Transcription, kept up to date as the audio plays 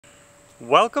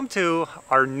Welcome to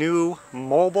our new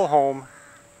mobile home.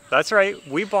 That's right,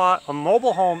 we bought a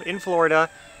mobile home in Florida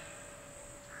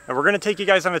and we're going to take you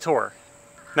guys on a tour.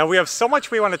 Now we have so much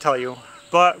we want to tell you,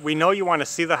 but we know you want to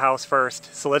see the house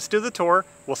first. So let's do the tour.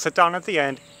 We'll sit down at the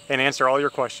end and answer all your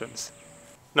questions.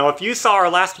 Now if you saw our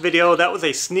last video, that was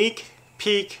a sneak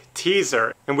peek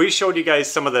teaser and we showed you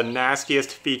guys some of the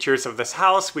nastiest features of this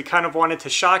house. We kind of wanted to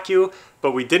shock you,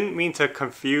 but we didn't mean to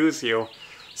confuse you.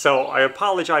 So I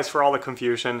apologize for all the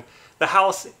confusion. The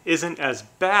house isn't as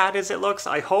bad as it looks,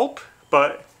 I hope,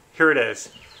 but here it is.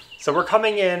 So we're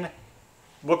coming in,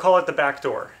 we'll call it the back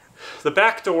door. The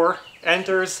back door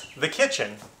enters the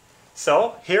kitchen.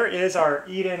 So here is our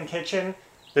eat-in kitchen.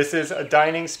 This is a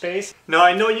dining space. Now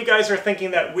I know you guys are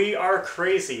thinking that we are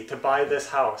crazy to buy this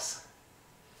house.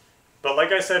 But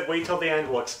like I said, wait till the end,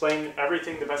 we'll explain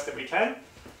everything the best that we can.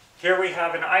 Here we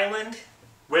have an island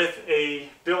with a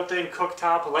built-in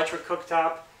cooktop, electric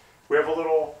cooktop. We have a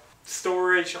little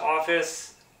storage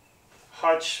office,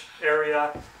 hutch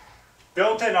area,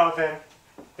 built-in oven,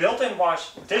 built-in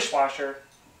dishwasher.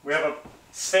 We have a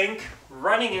sink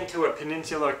running into a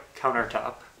peninsula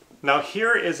countertop. Now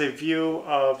here is a view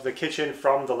of the kitchen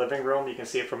from the living room. You can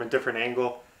see it from a different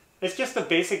angle. It's just a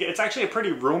basic, it's actually a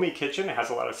pretty roomy kitchen. It has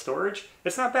a lot of storage.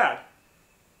 It's not bad.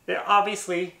 It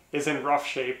obviously is in rough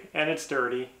shape and it's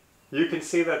dirty. You can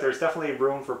see that there's definitely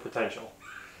room for potential.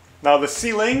 Now the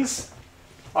ceilings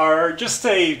are just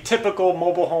a typical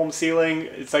mobile home ceiling.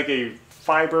 It's like a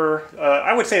fiber,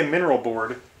 I would say a mineral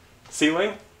board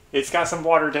ceiling. It's got some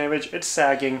water damage, it's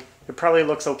sagging. It probably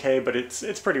looks okay, but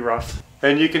it's pretty rough.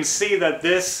 And you can see that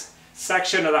this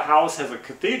section of the house has a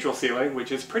cathedral ceiling,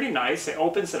 which is pretty nice. It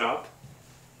opens it up,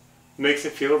 makes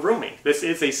it feel roomy. This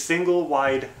is a single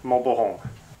wide mobile home.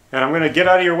 And I'm gonna get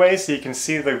out of your way so you can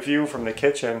see the view from the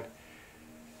kitchen.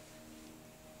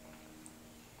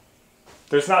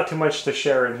 There's not too much to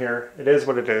share in here. It is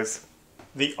what it is.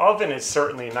 The oven is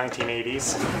certainly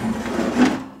 1980s.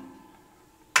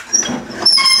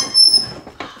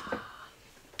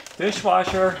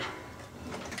 Dishwasher.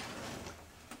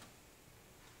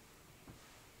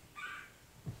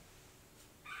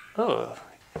 Oh.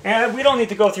 And we don't need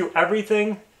to go through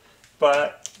everything,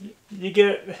 but you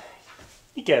get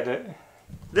it.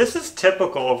 This is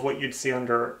typical of what you'd see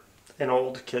under an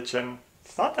old kitchen.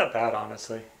 It's not that bad,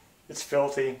 honestly. It's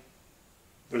filthy,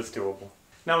 but it's doable.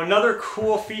 Now another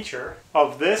cool feature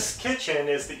of this kitchen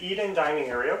is the eat-in dining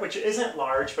area, which isn't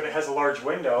large, but it has a large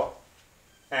window.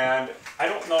 And I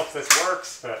don't know if this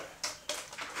works, but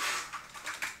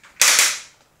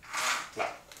no.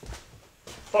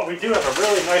 But we do have a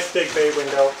really nice big bay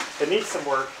window. It needs some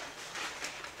work.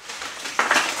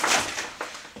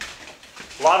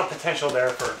 A lot of potential there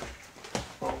for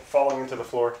falling into the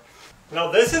floor. Now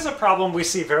this is a problem we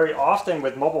see very often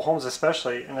with mobile homes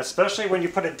especially, and especially when you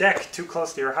put a deck too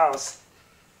close to your house.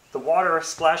 The water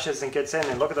splashes and gets in,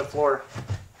 and look at the floor.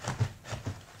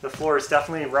 The floor is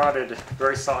definitely rotted,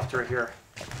 very soft right here.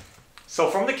 So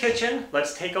from the kitchen,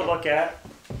 let's take a look at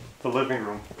the living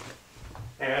room.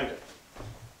 And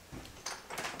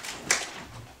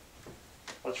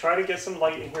I'll try to get some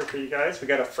light in here for you guys. We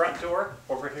got a front door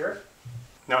over here.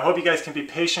 Now I hope you guys can be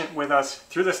patient with us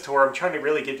through this tour. I'm trying to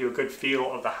really give you a good feel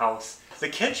of the house. The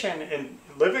kitchen and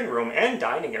living room and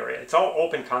dining area, it's all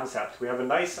open concept. We have a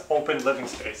nice open living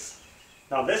space.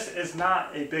 Now this is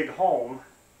not a big home,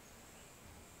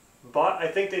 but I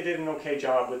think they did an okay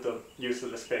job with the use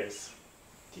of the space.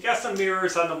 You got some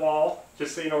mirrors on the wall,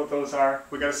 just so you know what those are.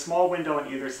 We got a small window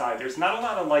on either side. There's not a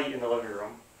lot of light in the living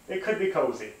room. It could be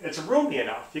cozy. It's roomy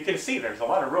enough. You can see there's a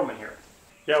lot of room in here.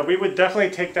 Yeah, we would definitely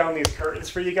take down these curtains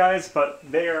for you guys, but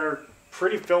they are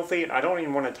pretty filthy and I don't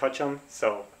even want to touch them,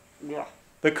 so yeah.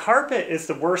 The carpet is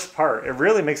the worst part. It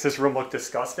really makes this room look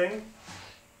disgusting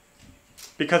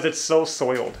because it's so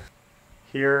soiled.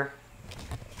 Here.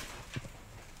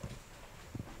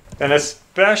 And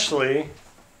especially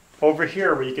over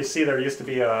here where you can see there used to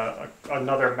be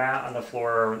another mat on the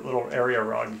floor or a little area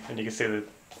rug, and you can see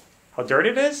how dirty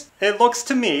it is. It looks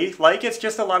to me like it's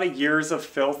just a lot of years of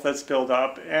filth that's built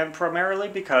up, and primarily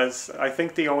because I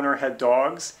think the owner had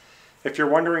dogs. If you're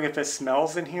wondering if it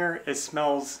smells in here, it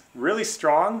smells really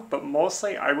strong, but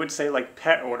mostly I would say like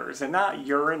pet odors, and not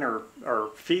urine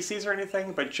or feces or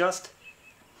anything, but just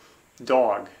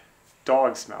dog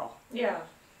smell. Yeah.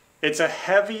 It's a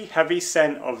heavy, heavy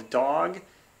scent of dog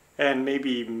and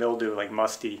maybe mildew, like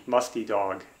musty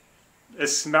dog. It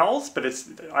smells, but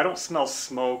I don't smell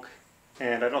smoke.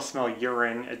 And I don't smell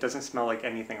urine. It doesn't smell like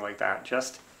anything like that.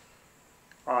 Just,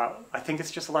 I think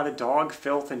it's just a lot of dog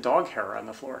filth and dog hair on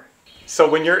the floor. So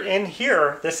when you're in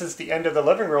here, this is the end of the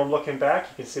living room looking back.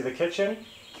 You can see the kitchen.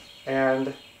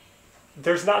 And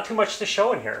there's not too much to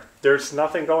show in here. There's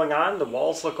nothing going on. The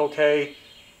walls look okay.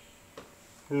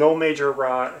 No major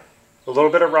rot. A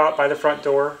little bit of rot by the front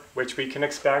door, which we can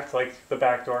expect, like the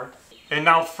back door. And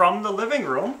now from the living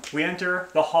room, we enter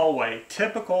the hallway.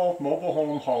 Typical mobile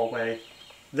home hallway.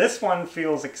 This one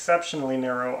feels exceptionally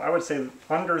narrow. I would say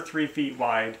under 3 feet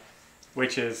wide,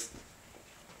 which is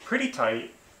pretty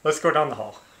tight. Let's go down the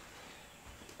hall.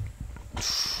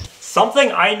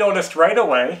 Something I noticed right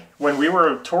away when we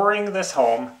were touring this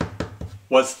home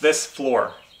was this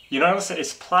floor. You notice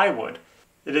it's plywood.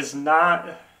 It is not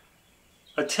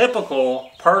a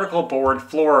typical particle board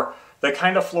floor, the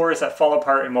kind of floors that fall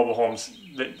apart in mobile homes.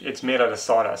 It's made out of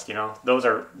sawdust, you know. Those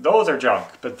are junk.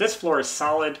 But this floor is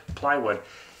solid plywood.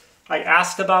 I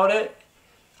asked about it.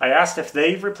 I asked if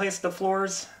they've replaced the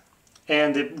floors,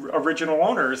 and the original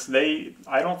owners,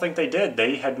 I don't think they did.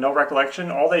 They had no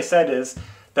recollection. All they said is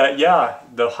that, yeah,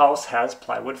 the house has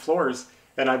plywood floors,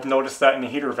 and I've noticed that in the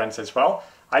heater vents as well.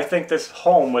 I think this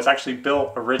home was actually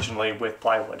built originally with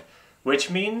plywood, which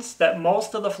means that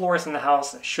most of the floors in the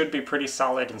house should be pretty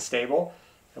solid and stable,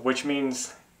 which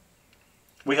means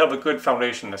we have a good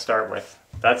foundation to start with.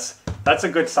 That's a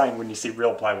good sign when you see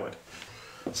real plywood.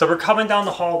 So we're coming down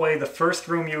the hallway. The first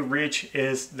room you reach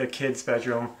is the kids'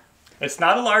 bedroom. It's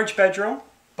not a large bedroom,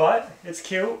 but it's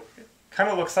cute. Kind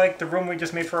of looks like the room we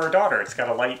just made for our daughter. It's got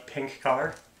a light pink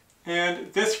color.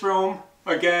 And this room,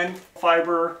 again,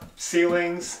 fiber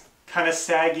ceilings, kind of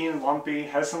saggy and lumpy,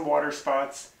 has some water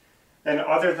spots. And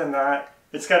other than that,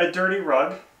 it's got a dirty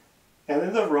rug. And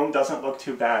then the room doesn't look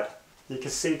too bad. You can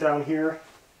see down here,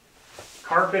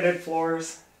 carpeted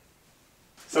floors.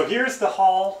 So here's the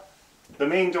hall, the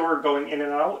main door going in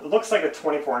and out. It looks like a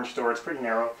 24-inch door. It's pretty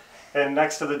narrow. And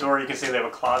next to the door, you can see they have a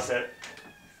closet.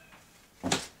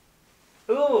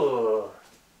 Ooh,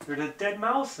 there's a dead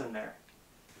mouse in there.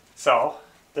 So,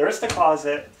 there's the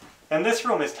closet, and this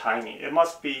room is tiny. It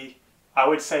must be, I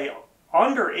would say,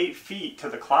 under 8 feet to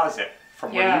the closet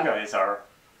from where you guys are.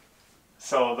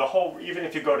 So the whole, even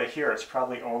if you go to here, it's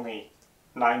probably only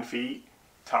 9 feet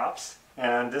tops.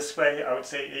 And this way, I would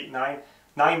say 8, 9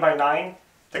 by 9,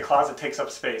 the closet takes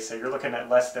up space. So you're looking at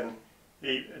less than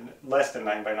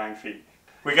 9 by 9 feet.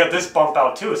 We got this bump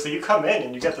out too, so you come in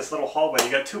and you get this little hallway. You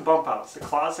got 2 bump outs, the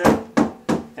closet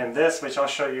and this, which I'll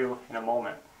show you in a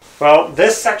moment. Well,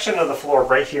 this section of the floor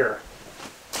right here,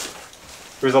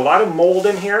 there's a lot of mold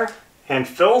in here and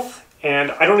filth,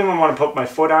 and I don't even want to put my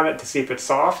foot on it to see if it's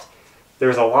soft.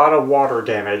 There's a lot of water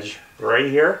damage right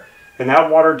here, and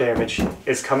that water damage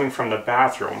is coming from the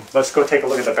bathroom. Let's go take a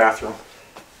look at the bathroom.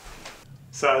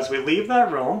 So as we leave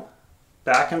that room,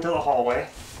 back into the hallway,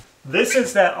 this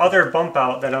is that other bump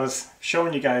out that I was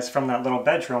showing you guys from that little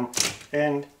bedroom,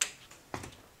 and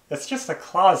it's just a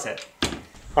closet.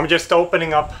 I'm just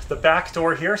opening up the back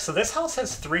door here. So this house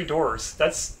has 3 doors.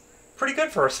 That's pretty good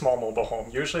for a small mobile home.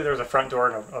 Usually there's a front door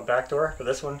and a back door, but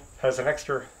this one has an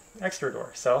extra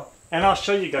door. So, and I'll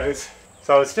show you guys.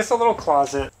 So it's just a little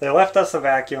closet. They left us a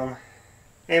vacuum.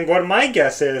 And what my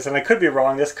guess is, and I could be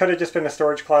wrong, this could have just been a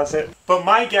storage closet, but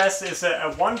my guess is that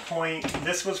at one point,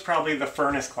 this was probably the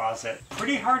furnace closet.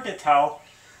 Pretty hard to tell,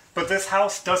 but this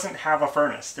house doesn't have a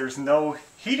furnace. There's no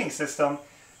heating system.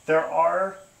 There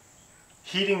are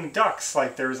heating ducts,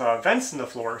 like there's vents in the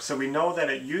floor, so we know that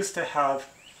it used to have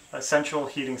a central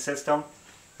heating system.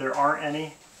 There aren't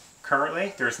any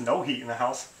currently. There's no heat in the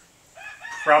house.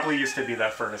 Probably used to be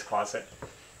that furnace closet.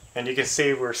 And you can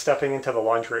see we're stepping into the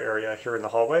laundry area here in the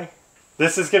hallway.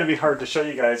 This is going to be hard to show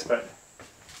you guys, but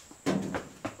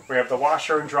we have the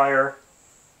washer and dryer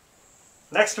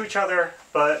next to each other,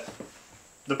 but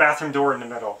the bathroom door in the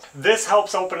middle. This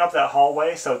helps open up that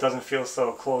hallway so it doesn't feel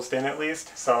so closed in at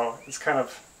least. So it's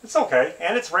it's okay.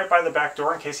 And it's right by the back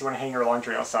door in case you want to hang your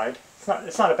laundry outside.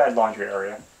 It's not a bad laundry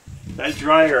area. That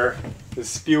dryer is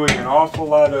spewing an awful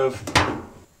lot of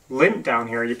lint down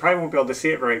here. You probably won't be able to see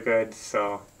it very good,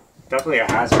 so definitely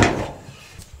a hazard.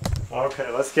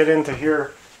 Okay, let's get into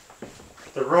here.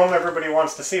 The room everybody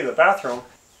wants to see, the bathroom.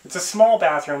 It's a small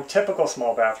bathroom, typical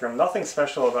small bathroom, nothing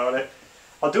special about it.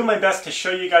 I'll do my best to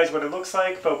show you guys what it looks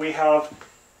like, but we have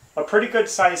a pretty good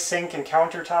sized sink and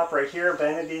countertop right here,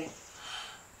 vanity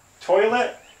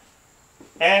toilet,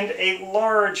 and a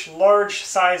large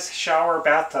size shower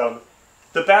bathtub.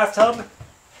 The bathtub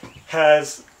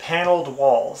has paneled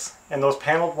walls, and those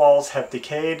paneled walls have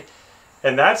decayed,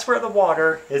 and that's where the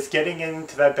water is getting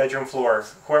into that bedroom floor.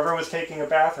 Whoever was taking a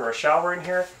bath or a shower in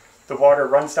here, the water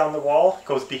runs down the wall,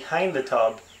 goes behind the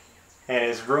tub, and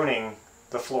is ruining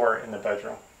the floor in the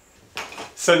bedroom.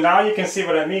 So now you can see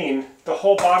what I mean. The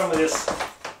whole bottom of this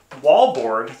wall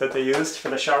board that they used for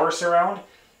the shower surround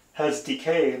has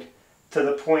decayed to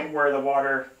the point where the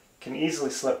water Can easily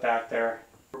slip back there.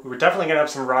 We're definitely going to have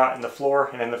some rot in the floor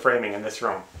and in the framing in this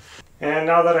room. And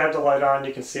now that I have the light on,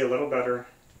 you can see a little better.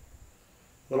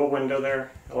 Little window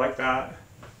there. I like that.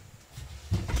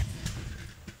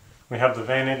 We have the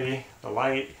vanity, the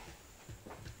light.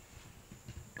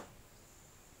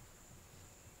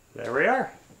 There we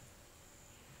are.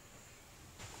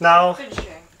 Now,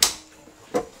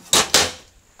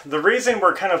 the reason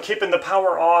we're kind of keeping the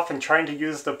power off and trying to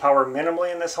use the power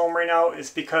minimally in this home right now is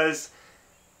because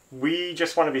we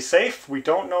just want to be safe. We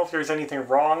don't know if there's anything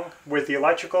wrong with the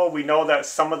electrical. We know that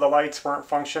some of the lights weren't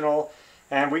functional,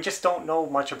 and we just don't know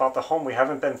much about the home. We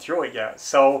haven't been through it yet.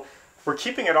 So we're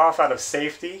keeping it off out of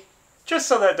safety, just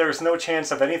so that there's no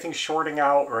chance of anything shorting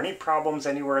out or any problems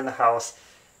anywhere in the house.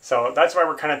 So that's why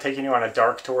we're kind of taking you on a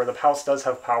dark tour. The house does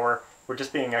have power. We're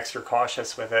just being extra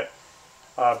cautious with it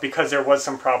because there was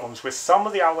some problems with some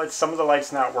of the outlets, some of the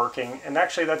lights not working. And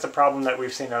actually that's a problem that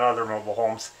we've seen in other mobile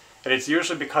homes. And it's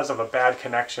usually because of a bad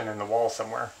connection in the wall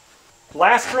somewhere.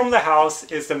 Last room of the house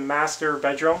is the master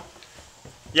bedroom.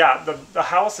 Yeah, the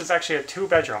house is actually a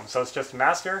 2-bedroom, so it's just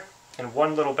master and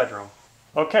 1 little bedroom.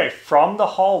 Okay, from the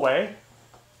hallway,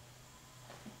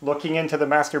 looking into the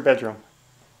master bedroom.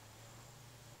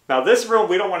 Now this room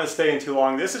we don't want to stay in too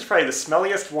long. This is probably the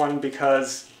smelliest one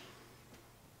because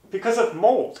of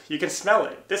mold. You can smell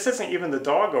it. This isn't even the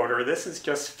dog odor. This is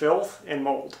just filth and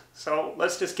mold. So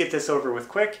let's just get this over with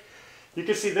quick. You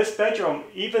can see this bedroom,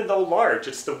 even though large,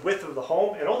 it's the width of the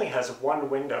home, it only has 1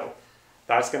 window.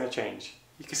 That's going to change.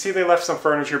 You can see they left some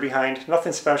furniture behind.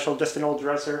 Nothing special, just an old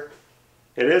dresser.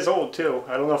 It is old too.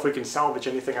 I don't know if we can salvage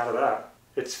anything out of that.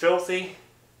 It's filthy.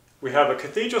 We have a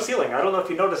cathedral ceiling. I don't know if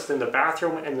you noticed in the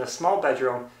bathroom and the small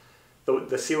bedroom,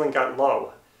 the ceiling got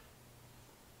low.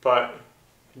 But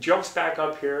it jumps back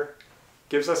up here,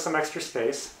 gives us some extra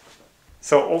space.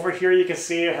 So over here you can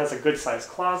see it has a good sized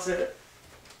closet.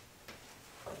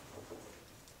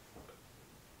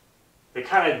 It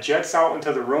kind of jets out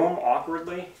into the room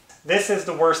awkwardly. This is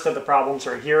the worst of the problems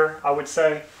right here, I would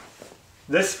say.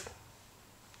 This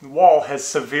wall has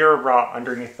severe rot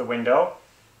underneath the window.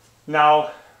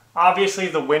 Now, obviously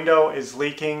the window is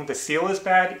leaking, the seal is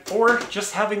bad, or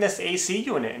just having this AC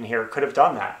unit in here could have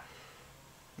done that.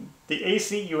 The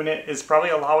AC unit is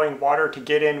probably allowing water to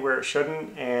get in where it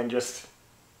shouldn't and just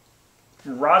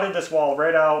rotted this wall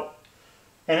right out.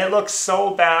 And it looks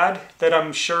so bad that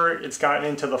I'm sure it's gotten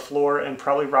into the floor and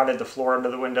probably rotted the floor under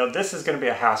the window. This is going to be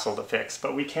a hassle to fix,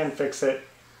 but we can fix it.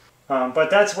 But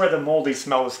that's where the moldy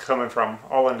smell is coming from,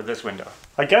 all under this window.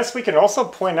 I guess we can also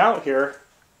point out here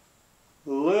a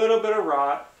little bit of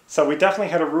rot. So we definitely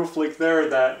had a roof leak there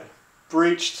that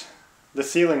breached the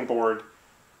ceiling board.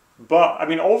 But, I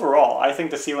mean, overall, I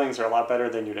think the ceilings are a lot better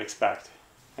than you'd expect.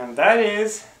 And that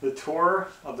is the tour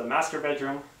of the master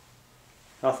bedroom.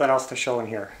 Nothing else to show in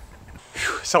here.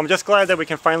 So I'm just glad that we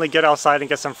can finally get outside and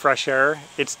get some fresh air.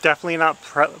 It's definitely not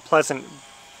pleasant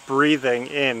breathing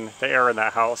in the air in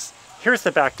that house. Here's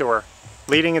the back door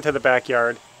leading into the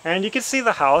backyard. And you can see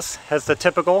the house has the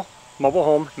typical mobile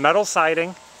home metal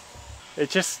siding.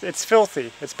 It's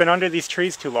filthy. It's been under these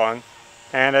trees too long.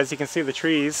 And as you can see, the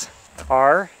trees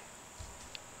are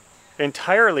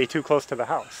entirely too close to the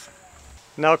house.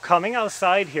 Now coming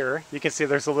outside here, you can see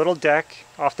there's a little deck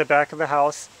off the back of the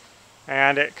house,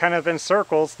 and it kind of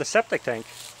encircles the septic tank.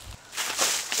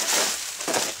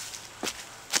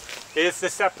 It's the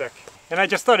septic. And I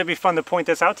just thought it'd be fun to point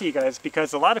this out to you guys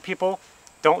because a lot of people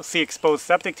don't see exposed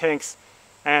septic tanks,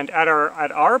 and at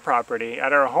our property,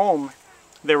 at our home,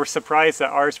 they were surprised that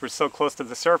ours were so close to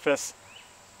the surface,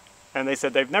 and they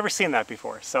said they've never seen that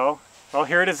before. So, well,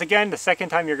 here it is again, the second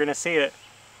time you're going to see it.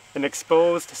 An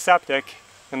exposed septic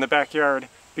in the backyard,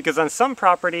 because on some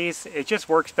properties it just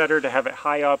works better to have it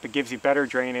high up. It gives you better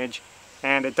drainage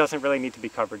and it doesn't really need to be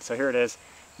covered. So here it is.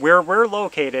 Where we're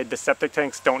located, the septic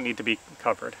tanks don't need to be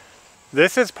covered.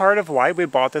 This is part of why we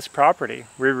bought this property.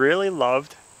 We really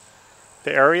loved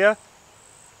the area.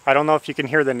 I don't know if you can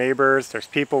hear the neighbors. There's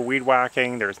people weed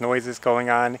whacking, there's noises going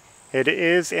on. It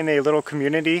is in a little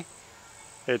community.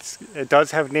 It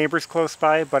does have neighbors close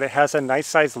by, but it has a nice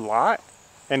sized lot.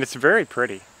 And it's very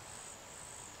pretty.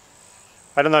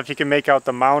 I don't know if you can make out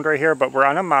the mound right here, but we're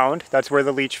on a mound. That's where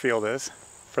the leach field is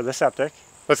for the septic.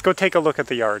 Let's go take a look at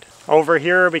the yard. Over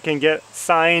here we can get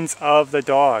signs of the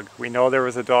dog. We know there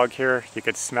was a dog here. You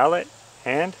could smell it.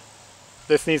 And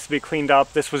this needs to be cleaned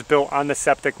up. This was built on the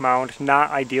septic mound.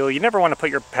 Not ideal. You never want to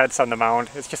put your pets on the mound.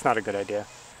 It's just not a good idea.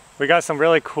 We got some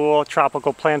really cool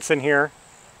tropical plants in here.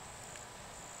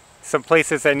 Some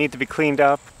places that need to be cleaned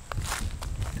up.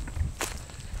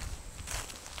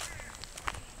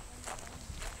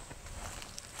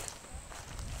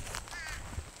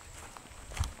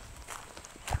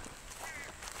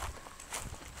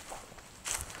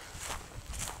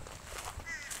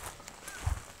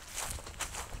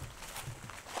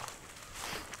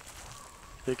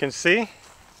 You can see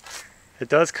it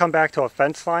does come back to a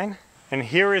fence line. And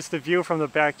here is the view from the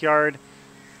backyard.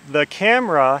 The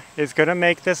camera is going to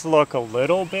make this look a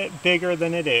little bit bigger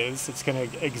than it is. It's going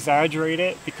to exaggerate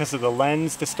it because of the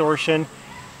lens distortion.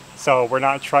 So we're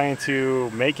not trying to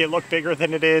make it look bigger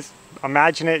than it is.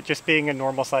 Imagine it just being a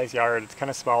normal size yard. It's kind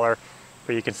of smaller,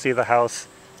 but you can see the house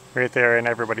right there and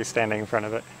everybody's standing in front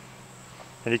of it.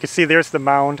 And you can see there's the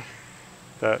mound.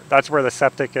 That's where the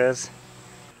septic is.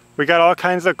 We got all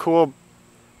kinds of cool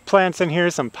plants in here,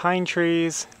 some pine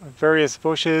trees, various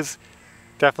bushes.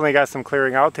 Definitely got some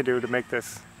clearing out to do to make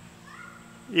this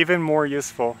even more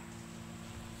useful.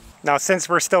 Now, since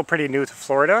we're still pretty new to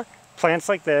Florida, plants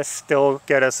like this still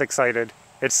get us excited.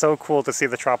 It's so cool to see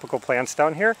the tropical plants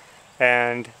down here,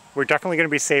 and we're definitely going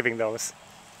to be saving those.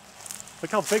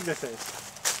 Look how big this is.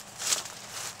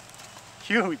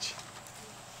 Huge.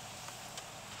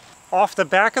 Off the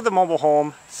back of the mobile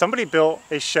home, somebody built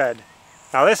a shed.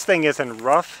 Now this thing is in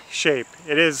rough shape.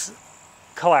 It is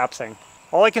collapsing.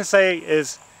 All I can say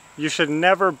is you should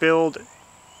never build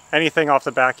anything off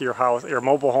the back of your house, your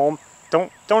mobile home.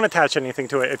 Don't attach anything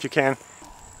to it if you can.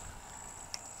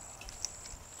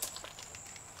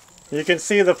 You can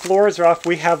see the floor is rough.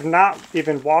 We have not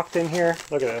even walked in here.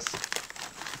 Look at this.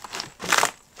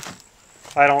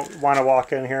 I don't want to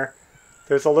walk in here.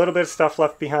 There's a little bit of stuff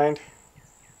left behind.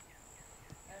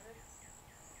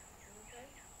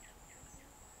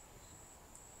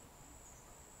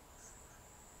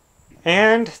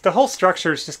 And the whole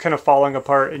structure is just kind of falling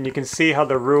apart, and you can see how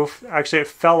the roof, actually it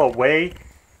fell away.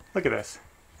 Look at this.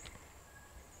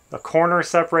 The corner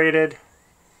separated.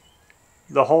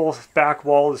 The whole back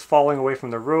wall is falling away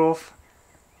from the roof.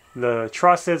 The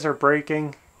trusses are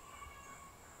breaking.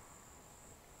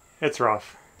 It's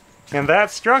rough. And that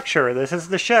structure, this is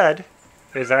the shed,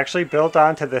 is actually built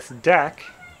onto this deck,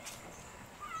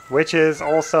 which is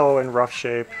also in rough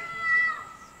shape.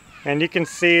 And you can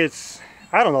see it's,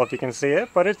 I don't know if you can see it,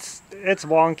 but it's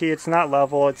wonky, it's not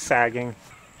level, it's sagging.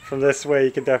 From this way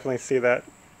you can definitely see that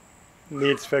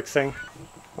needs fixing.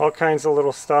 All kinds of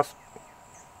little stuff,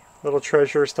 little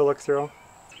treasures to look through.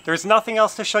 There's nothing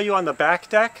else to show you on the back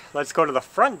deck. Let's go to the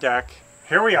front deck.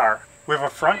 Here we are. We have a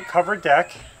front covered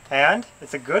deck, and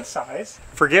it's a good size.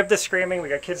 Forgive the screaming, we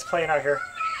got kids playing out here.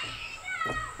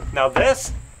 Now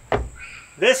this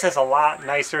is a lot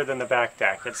nicer than the back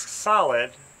deck. It's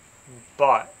solid,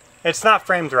 but it's not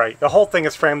framed right. The whole thing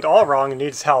is framed all wrong and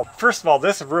needs help. First of all,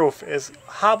 this roof is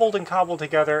hobbled and cobbled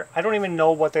together. I don't even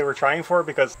know what they were trying for,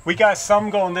 because we got some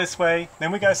going this way,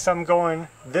 then we got some going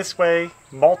this way,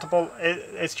 multiple.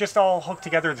 It's just all hooked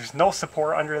together. There's no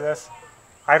support under this.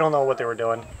 I don't know what they were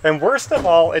doing. And worst of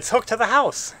all, it's hooked to the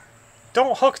house.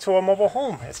 Don't hook to a mobile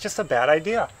home. It's just a bad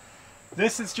idea.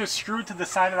 This is just screwed to the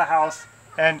side of the house,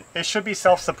 and it should be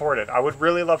self-supported. I would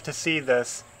really love to see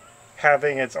this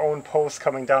having its own post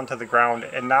coming down to the ground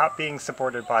and not being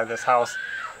supported by this house,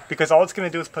 because all it's going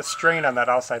to do is put strain on that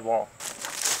outside wall.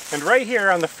 And right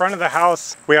here on the front of the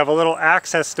house, we have a little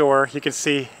access door you can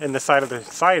see in the side of the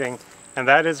siding, and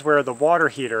that is where the water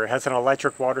heater, it has an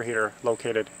electric water heater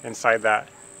located inside that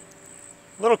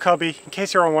little cubby, in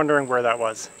case you're wondering where that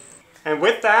was. And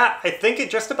with that, I think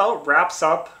it just about wraps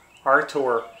up our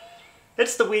tour.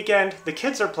 It's the weekend, the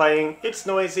kids are playing, it's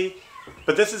noisy,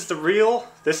 but this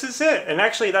is it. And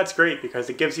actually that's great, because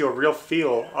it gives you a real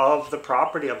feel of the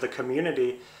property, of the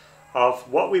community, of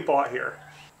what we bought here.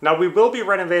 Now we will be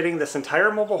renovating this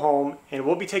entire mobile home, and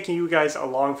we'll be taking you guys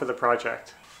along for the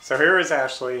project. So here is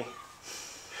Ashley.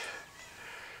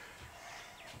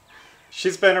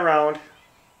 She's been around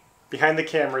behind the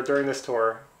camera during this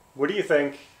tour. What do you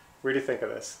think? What do you think of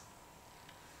this?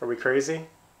 Are we crazy?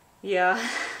 Yeah.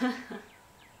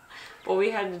 But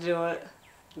we had to do it.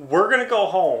 We're going to go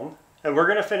home and we're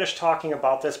going to finish talking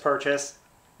about this purchase,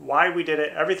 why we did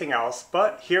it, everything else.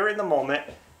 But here in the moment,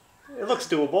 it looks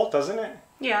doable, doesn't it?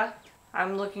 Yeah.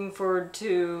 I'm looking forward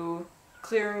to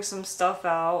clearing some stuff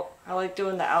out. I like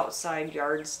doing the outside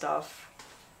yard stuff.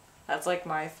 That's like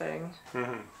my thing.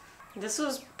 Mm-hmm. This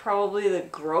was probably the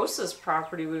grossest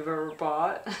property we've ever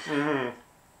bought. Mm-hmm.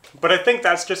 But I think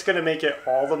that's just going to make it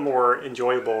all the more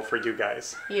enjoyable for you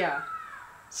guys. Yeah.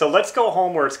 So let's go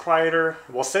home where it's quieter.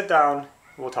 We'll sit down and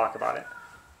we'll talk about it.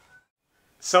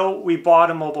 So we bought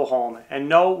a mobile home, and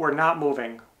no, we're not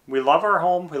moving. We love our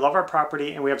home, we love our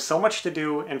property, and we have so much to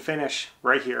do and finish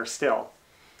right here still.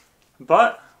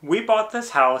 But we bought this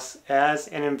house as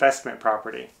an investment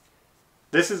property.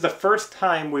 This is the first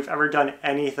time we've ever done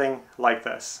anything like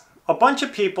this. A bunch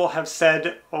of people have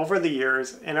said over the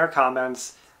years in our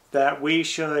comments that we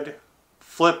should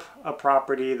flip a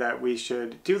property, that we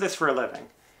should do this for a living.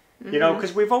 Mm-hmm. You know,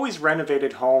 because we've always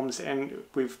renovated homes and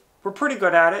we've we're pretty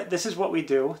good at it. This is what we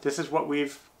do. This is what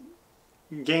we've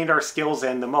gained our skills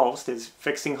in the most, is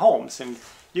fixing homes. And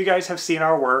you guys have seen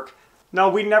our work. No,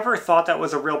 we never thought that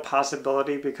was a real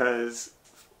possibility because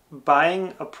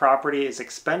buying a property is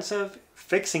expensive,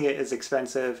 fixing it is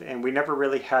expensive, and we never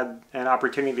really had an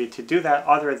opportunity to do that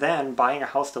other than buying a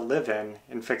house to live in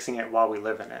and fixing it while we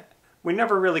live in it. We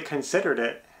never really considered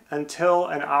it until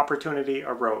an opportunity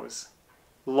arose.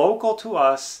 Local to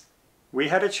us, we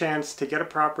had a chance to get a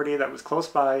property that was close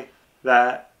by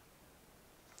that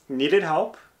needed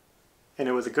help, and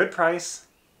it was a good price,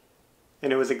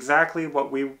 and it was exactly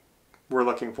what we were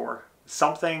looking for.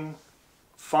 Something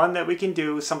fun that we can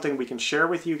do, something we can share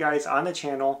with you guys on the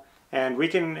channel, and we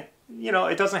can, you know,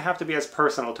 it doesn't have to be as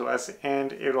personal to us,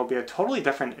 and it'll be a totally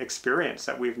different experience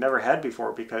that we've never had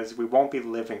before because we won't be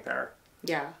living there.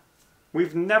 Yeah.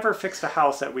 We've never fixed a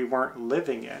house that we weren't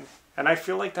living in, and I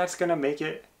feel like that's going to make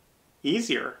it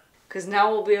easier. Because now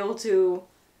we'll be able to,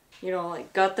 you know,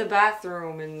 like gut the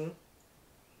bathroom, and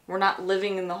we're not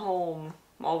living in the home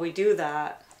while we do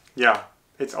that. Yeah,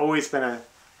 it's always been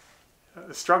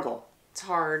a struggle. It's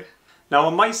hard. Now,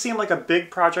 it might seem like a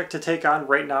big project to take on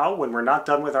right now when we're not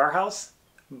done with our house,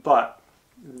 but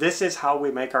this is how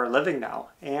we make our living now.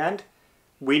 And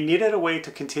we needed a way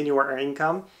to continue our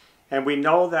income, and we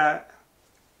know that,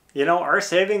 you know, our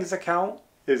savings account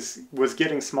was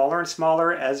getting smaller and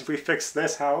smaller as we fixed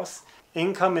this house.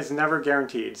 Income is never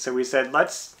guaranteed, so we said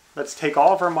let's take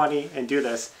all of our money and do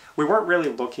this. We weren't really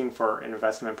looking for an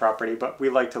investment property, but we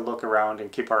like to look around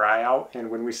and keep our eye out, and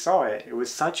when we saw it, it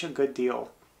was such a good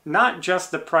deal. Not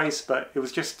just the price, but it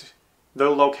was just the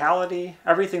locality.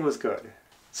 Everything was good.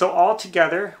 So all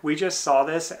together, we just saw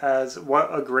this as what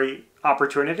a great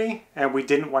opportunity, and we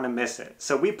didn't want to miss it.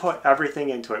 So we put everything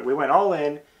into it. We went all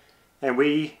in, and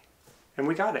we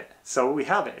got it. So we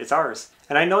have it. It's ours.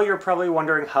 And I know you're probably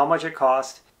wondering how much it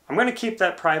cost. I'm going to keep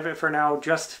that private for now,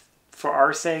 just for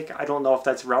our sake. I don't know if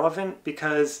that's relevant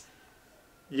because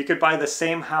you could buy the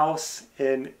same house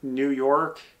in New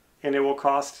York and it will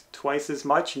cost twice as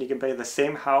much, and you can buy the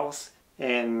same house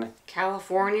in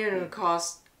California and it would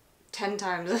cost 10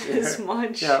 times as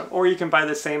much. Yeah, or you can buy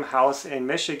the same house in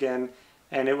Michigan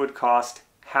and it would cost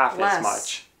half as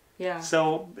much. Yeah.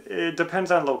 So it depends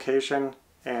on location,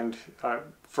 and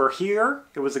for here,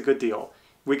 it was a good deal.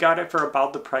 We got it for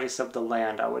about the price of the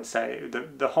land, I would say.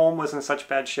 The home was in such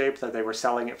bad shape that they were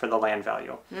selling it for the land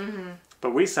value. Mm-hmm.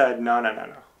 But we said,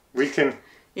 no. We can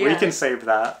save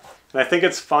that. And I think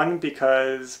it's fun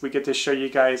because we get to show you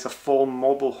guys a full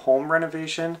mobile home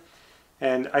renovation.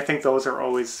 And I think those are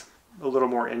always a little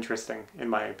more interesting, in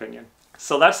my opinion.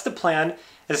 So that's the plan,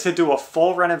 is to do a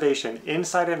full renovation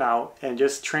inside and out and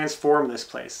just transform this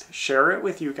place. Share it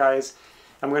with you guys.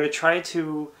 I'm going to try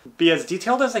to be as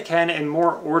detailed as I can and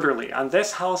more orderly. On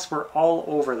this house, we're all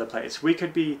over the place. We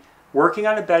could be working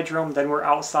on a bedroom, then we're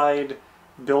outside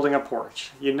building a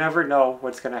porch. You never know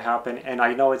what's going to happen, and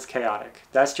I know it's chaotic.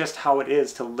 That's just how it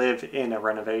is to live in a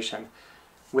renovation.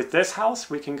 With this house,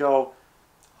 we can go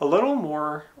a little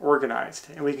more organized,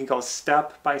 and we can go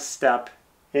step by step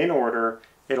in order.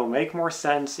 It'll make more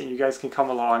sense, and you guys can come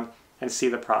along and see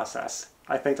the process.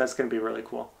 I think that's going to be really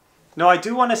cool. Now, I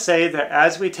do want to say that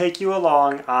as we take you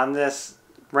along on this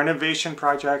renovation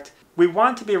project, we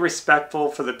want to be respectful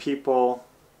for the people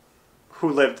who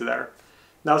lived there.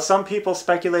 Now, some people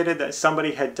speculated that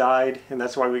somebody had died, and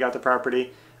that's why we got the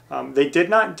property. They did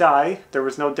not die. There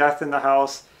was no death in the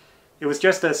house. It was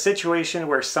just a situation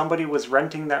where somebody was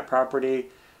renting that property,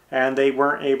 and they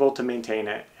weren't able to maintain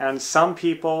it. And some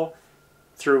people,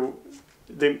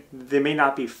 they may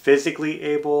not be physically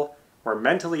able or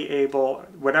mentally able,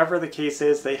 whatever the case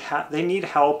is, they need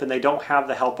help, and they don't have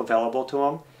the help available to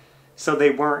them. So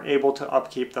they weren't able to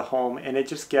upkeep the home, and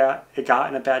it got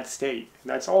in a bad state.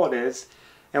 And that's all it is.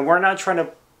 And we're not trying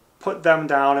to put them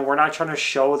down, and we're not trying to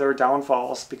show their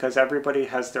downfalls, because everybody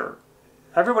has their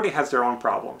own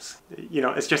problems. You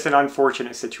know, it's just an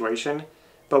unfortunate situation.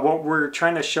 But what we're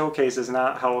trying to showcase is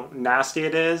not how nasty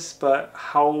it is, but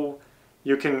how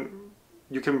you can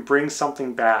bring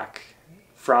something back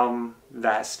from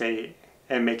that state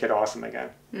and make it awesome again.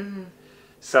 Mm-hmm.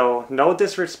 So no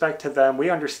disrespect to them.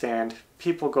 We understand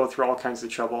people go through all kinds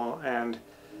of trouble, and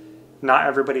not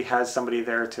everybody has somebody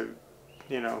there to,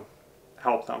 you know,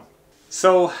 help them.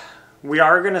 So we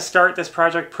are going to start this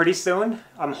project pretty soon.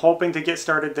 I'm hoping to get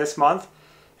started this month.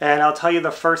 And I'll tell you,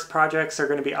 the first projects are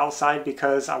going to be outside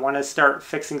because I want to start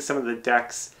fixing some of the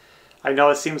decks. I know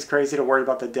it seems crazy to worry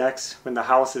about the decks when the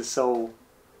house is so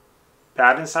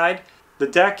bad inside. The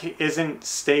deck isn't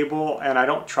stable, and I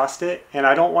don't trust it, and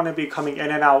I don't want to be coming in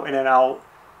and out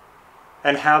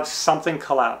and have something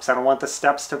collapse. I don't want the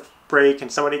steps to break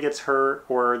and somebody gets hurt,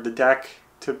 or the deck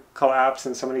to collapse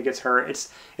and somebody gets hurt,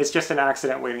 it's just an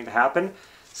accident waiting to happen.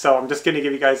 So I'm just going to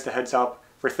give you guys the heads up.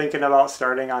 We're thinking about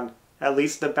starting on at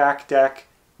least the back deck,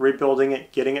 rebuilding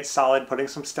it, getting it solid, putting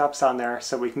some steps on there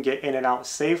so we can get in and out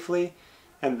safely,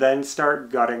 and then start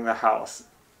gutting the house.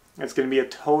 It's going to be a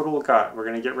total gut. We're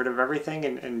going to get rid of everything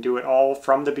and do it all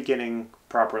from the beginning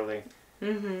properly.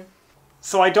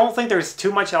 So I don't think there's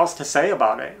too much else to say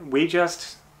about it. We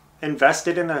just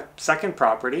invested in a second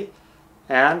property,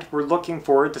 and we're looking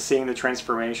forward to seeing the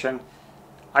transformation.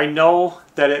 I know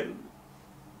that it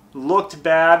looked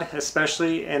bad,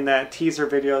 especially in that teaser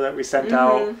video that we sent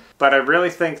out, but I really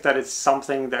think that it's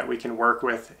something that we can work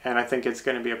with, and I think it's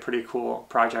going to be a pretty cool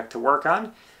project to work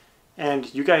on,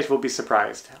 and you guys will be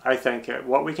surprised, I think, at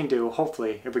what we can do,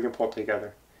 hopefully, if we can pull it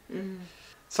together.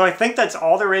 So I think that's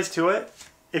all there is to it.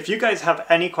 If you guys have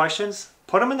any questions,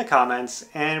 put them in the comments,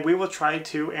 and we will try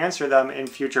to answer them in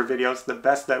future videos the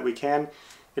best that we can.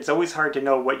 It's always hard to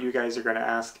know what you guys are going to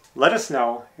ask. Let us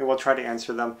know, and we'll try to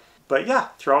answer them. But yeah,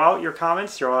 throw out your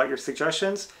comments, throw out your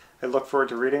suggestions. I look forward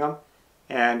to reading them.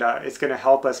 And it's going to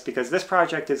help us because this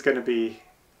project is going to be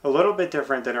a little bit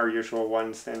different than our usual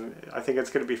ones. And I think it's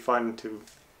going to be fun to,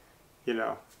 you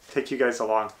know, take you guys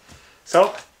along. So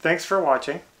thanks for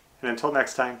watching. And until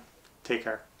next time, take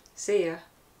care. See ya.